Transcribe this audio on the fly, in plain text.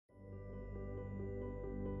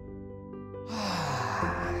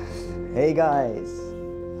Hey guys,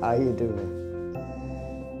 how you doing?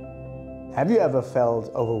 Have you ever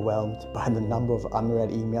felt overwhelmed by the number of unread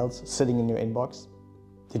emails sitting in your inbox?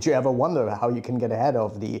 Did you ever wonder how you can get ahead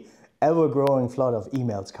of the ever-growing flood of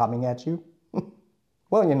emails coming at you?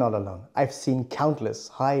 Well, you're not alone. I've seen countless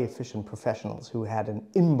high-efficient professionals who had an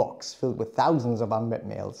inbox filled with thousands of unread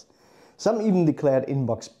mails. Some even declared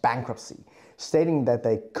inbox bankruptcy, stating that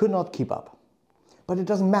they could not keep up. But it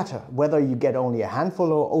doesn't matter whether you get only a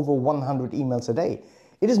handful or over 100 emails a day.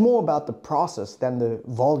 It is more about the process than the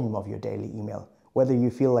volume of your daily email, whether you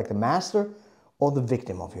feel like the master or the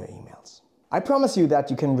victim of your emails. I promise you that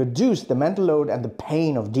you can reduce the mental load and the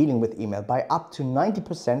pain of dealing with email by up to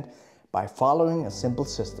 90% by following a simple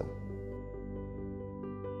system.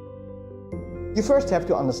 You first have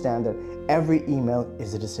to understand that every email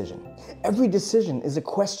is a decision. Every decision is a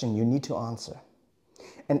question you need to answer.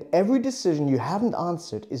 And every decision you haven't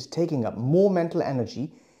answered is taking up more mental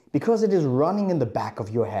energy because it is running in the back of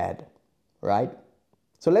your head, right?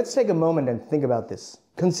 So let's take a moment and think about this.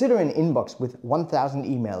 Consider an inbox with 1,000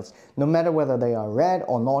 emails, no matter whether they are read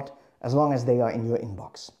or not, as long as they are in your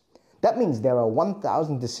inbox. That means there are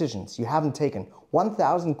 1,000 decisions you haven't taken,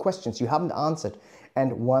 1,000 questions you haven't answered,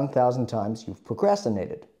 and 1,000 times you've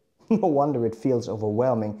procrastinated. No wonder it feels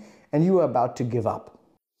overwhelming and you are about to give up.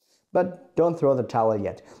 But don't throw the towel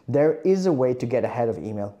yet. There is a way to get ahead of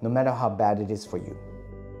email, no matter how bad it is for you.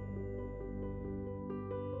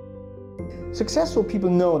 Successful people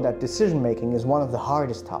know that decision-making is one of the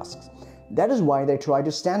hardest tasks. That is why they try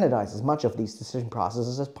to standardize as much of these decision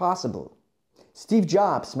processes as possible. Steve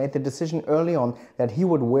Jobs made the decision early on that he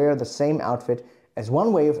would wear the same outfit as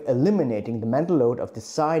one way of eliminating the mental load of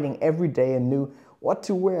deciding every day anew what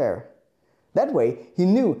to wear. That way, he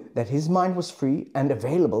knew that his mind was free and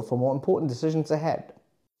available for more important decisions ahead.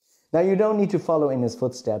 Now, you don't need to follow in his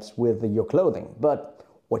footsteps with your clothing, but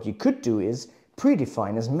what you could do is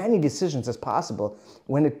predefine as many decisions as possible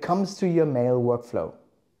when it comes to your mail workflow.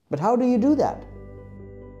 But how do you do that?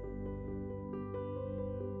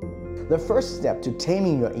 The first step to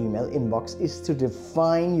taming your email inbox is to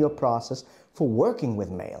define your process for working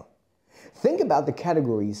with mail. Think about the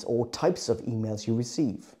categories or types of emails you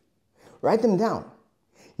receive. Write them down.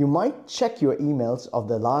 You might check your emails of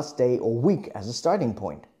the last day or week as a starting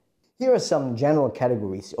point. Here are some general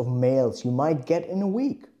categories of mails you might get in a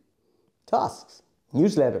week. Tasks,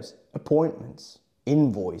 newsletters, appointments,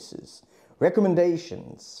 invoices,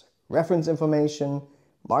 recommendations, reference information,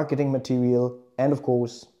 marketing material, and of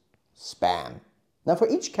course, spam. Now for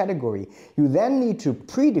each category, you then need to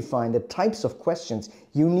predefine the types of questions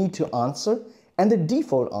you need to answer and the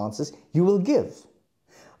default answers you will give.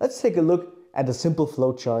 Let's take a look at a simple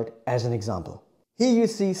flowchart as an example. Here you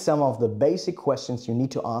see some of the basic questions you need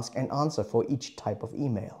to ask and answer for each type of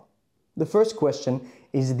email. The first question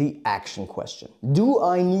is the action question. Do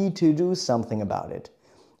I need to do something about it?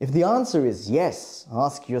 If the answer is yes,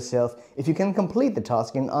 ask yourself if you can complete the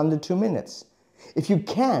task in under 2 minutes. If you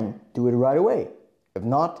can, do it right away. If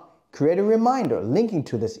not, create a reminder linking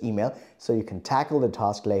to this email so you can tackle the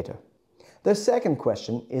task later. The second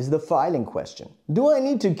question is the filing question. Do I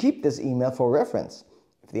need to keep this email for reference?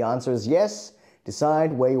 If the answer is yes,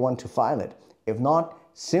 decide where you want to file it. If not,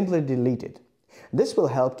 simply delete it. This will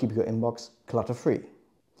help keep your inbox clutter-free.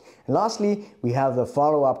 And lastly, we have the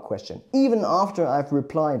follow-up question. Even after I've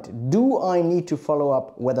replied, do I need to follow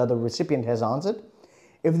up whether the recipient has answered?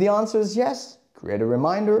 If the answer is yes, create a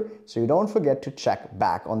reminder so you don't forget to check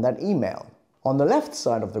back on that email. On the left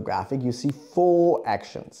side of the graphic, you see 4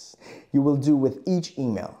 actions you will do with each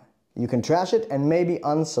email. You can trash it and maybe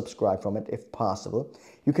unsubscribe from it if possible.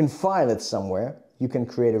 You can file it somewhere. You can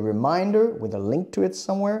create a reminder with a link to it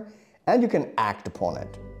somewhere, and you can act upon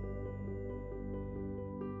it.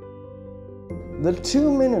 The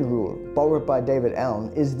 2-minute rule, borrowed by David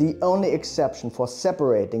Allen, is the only exception for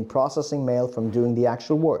separating processing mail from doing the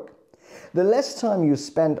actual work. The less time you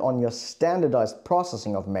spend on your standardized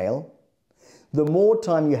processing of mail, the more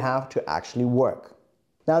time you have to actually work.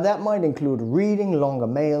 Now that might include reading longer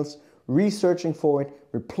mails, researching for it,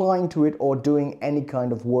 replying to it, or doing any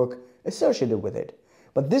kind of work associated with it.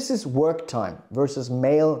 But this is work time versus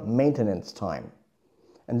mail maintenance time.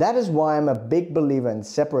 And that is why I'm a big believer in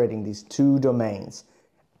separating these 2 domains.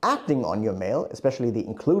 Acting on your mail, especially the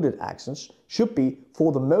included actions, should be,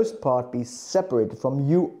 for the most part, be separated from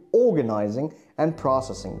you organizing and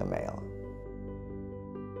processing the mail.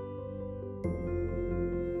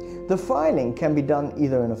 The filing can be done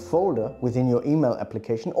either in a folder within your email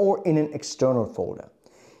application or in an external folder.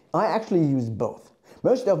 I actually use both.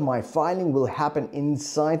 Most of my filing will happen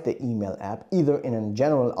inside the email app, either in a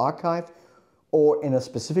general archive or in a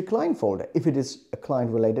specific client folder if it is a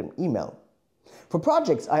client-related email. For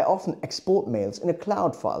projects, I often export mails in a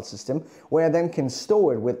cloud file system where I then can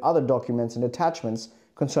store it with other documents and attachments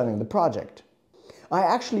concerning the project. I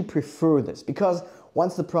actually prefer this because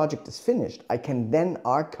once the project is finished, I can then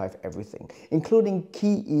archive everything, including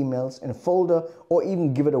key emails in a folder or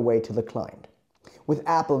even give it away to the client. With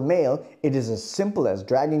Apple Mail, it is as simple as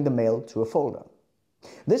dragging the mail to a folder.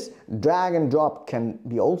 This drag and drop can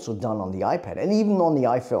be also done on the iPad and even on the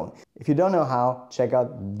iPhone. If you don't know how, check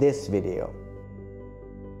out this video.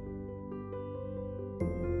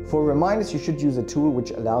 For reminders, you should use a tool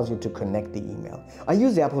which allows you to connect the email. I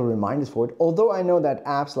use the Apple Reminders for it, although I know that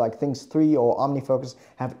apps like Things3 or OmniFocus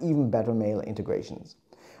have even better mail integrations.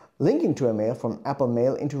 Linking to a mail from Apple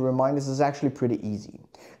Mail into Reminders is actually pretty easy.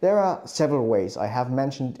 There are several ways I have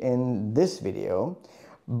mentioned in this video,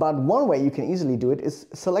 but one way you can easily do it is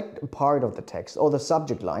select a part of the text or the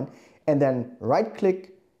subject line and then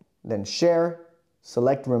right-click, then share,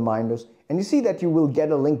 select Reminders, and you see that you will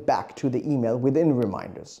get a link back to the email within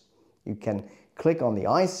Reminders. You can click on the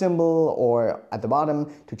I symbol or at the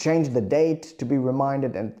bottom to change the date to be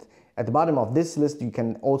reminded, and at the bottom of this list you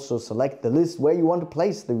can also select the list where you want to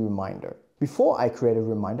place the reminder. Before I create a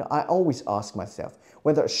reminder, I always ask myself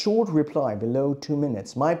whether a short reply below 2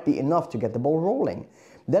 minutes might be enough to get the ball rolling.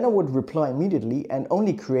 Then I would reply immediately and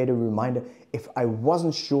only create a reminder if I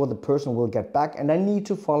wasn't sure the person will get back and I need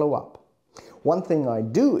to follow up. One thing I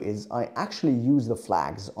do is I actually use the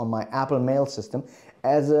flags on my Apple Mail system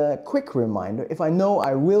as a quick reminder if I know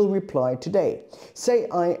I will reply today. Say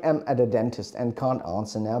I am at a dentist and can't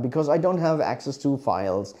answer now because I don't have access to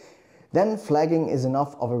files. Then flagging is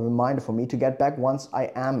enough of a reminder for me to get back once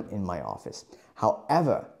I am in my office.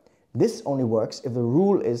 However, this only works if the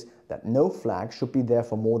rule is that no flag should be there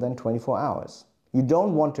for more than 24 hours. You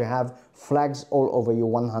don't want to have flags all over your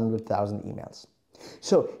 100,000 emails.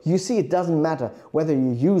 So you see, it doesn't matter whether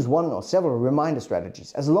you use one or several reminder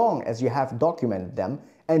strategies, as long as you have documented them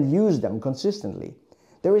and use them consistently.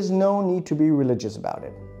 There is no need to be religious about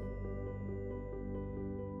it.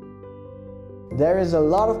 There is a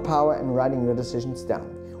lot of power in writing your decisions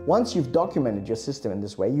down. Once you've documented your system in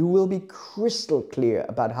this way, you will be crystal clear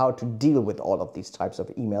about how to deal with all of these types of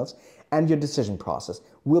emails, and your decision process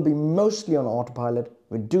will be mostly on autopilot,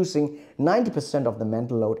 reducing 90% of the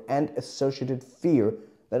mental load and associated fear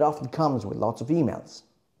that often comes with lots of emails.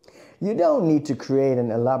 You don't need to create an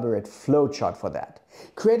elaborate flowchart for that.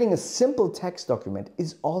 Creating a simple text document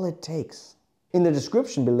is all it takes. In the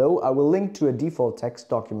description below, I will link to a default text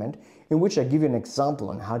document in which I give you an example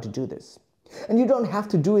on how to do this. And you don't have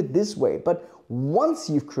to do it this way, but once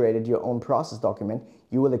you've created your own process document,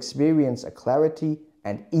 you will experience a clarity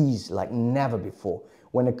and ease like never before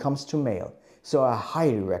when it comes to mail. So I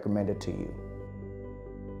highly recommend it to you.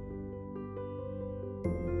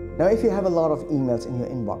 Now, if you have a lot of emails in your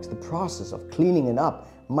inbox, the process of cleaning it up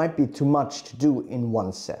might be too much to do in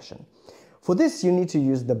one session. For this, you need to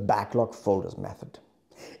use the Backlog Folders method.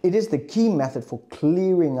 It is the key method for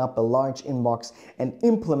clearing up a large inbox and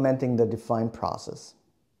implementing the defined process.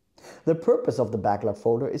 The purpose of the backlog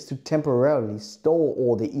folder is to temporarily store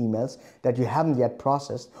all the emails that you haven't yet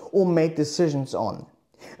processed or made decisions on.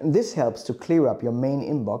 And this helps to clear up your main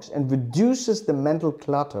inbox and reduces the mental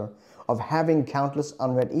clutter of having countless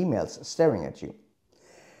unread emails staring at you.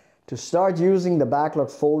 To start using the backlog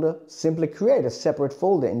folder, simply create a separate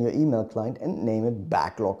folder in your email client and name it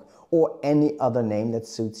Backlog, or any other name that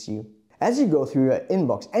suits you. As you go through your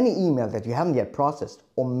inbox, any email that you haven't yet processed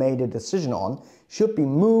or made a decision on should be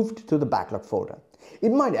moved to the backlog folder.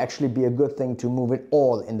 It might actually be a good thing to move it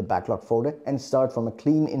all in the backlog folder and start from a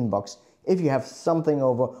clean inbox if you have something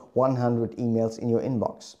over 100 emails in your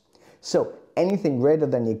inbox. So anything greater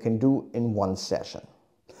than you can do in one session.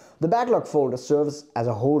 The backlog folder serves as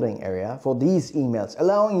a holding area for these emails,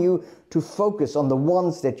 allowing you to focus on the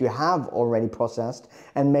ones that you have already processed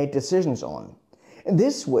and made decisions on. In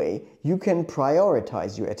this way, you can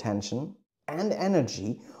prioritize your attention and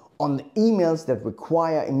energy on the emails that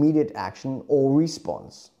require immediate action or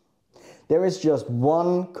response. There is just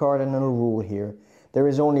one cardinal rule here. There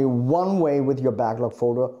is only one way with your backlog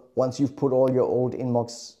folder once you've put all your old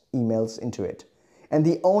inbox emails into it. And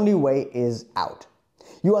the only way is out.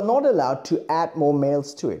 You are not allowed to add more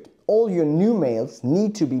mails to it. All your new mails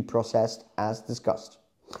need to be processed as discussed.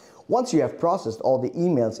 Once you have processed all the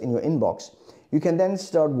emails in your inbox, you can then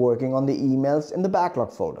start working on the emails in the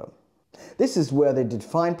backlog folder. This is where the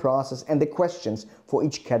defined process and the questions for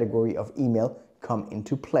each category of email come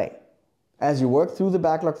into play. As you work through the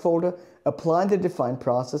backlog folder, apply the defined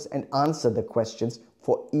process and answer the questions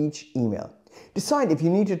for each email. Decide if you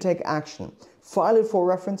need to take action, file it for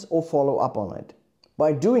reference, or follow up on it.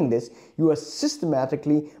 By doing this, you are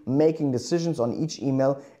systematically making decisions on each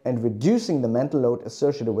email and reducing the mental load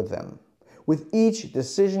associated with them. With each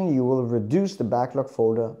decision, you will reduce the backlog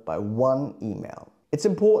folder by one email. It's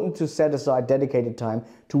important to set aside dedicated time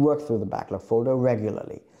to work through the backlog folder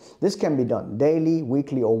regularly. This can be done daily,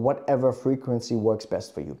 weekly, or whatever frequency works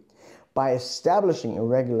best for you. By establishing a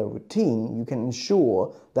regular routine, you can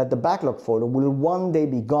ensure that the backlog folder will one day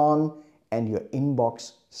be gone and your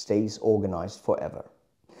inbox stays organized forever.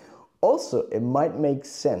 Also, it might make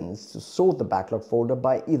sense to sort the backlog folder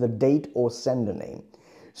by either date or sender name.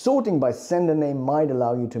 Sorting by sender name might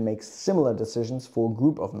allow you to make similar decisions for a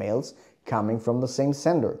group of mails coming from the same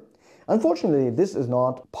sender. Unfortunately, this is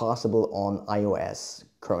not possible on iOS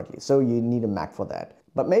currently, so you need a Mac for that.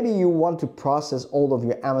 But maybe you want to process all of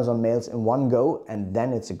your Amazon mails in one go, and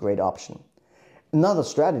then it's a great option. Another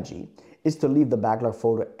strategy is to leave the backlog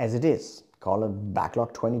folder as it is. Call it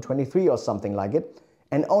Backlog 2023 or something like it,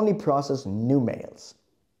 and only process new mails.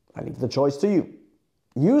 I leave the choice to you.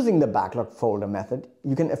 Using the backlog folder method,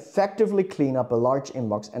 you can effectively clean up a large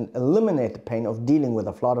inbox and eliminate the pain of dealing with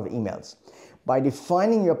a flood of emails. By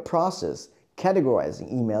defining your process,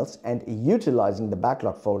 categorizing emails, and utilizing the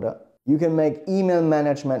backlog folder, you can make email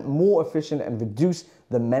management more efficient and reduce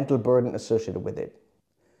the mental burden associated with it.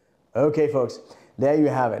 Okay folks, there you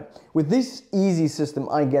have it. With this easy system,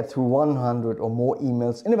 I get through 100 or more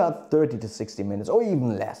emails in about 30 to 60 minutes or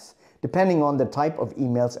even less, depending on the type of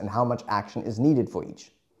emails and how much action is needed for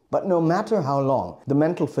each. But no matter how long, the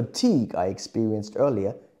mental fatigue I experienced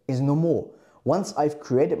earlier is no more once I've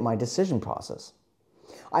created my decision process.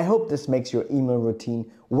 I hope this makes your email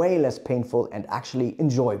routine way less painful and actually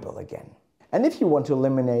enjoyable again. And if you want to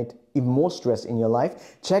eliminate even more stress in your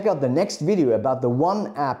life, check out the next video about the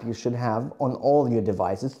one app you should have on all your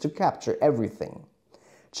devices to capture everything.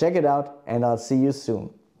 Check it out and I'll see you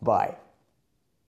soon. Bye.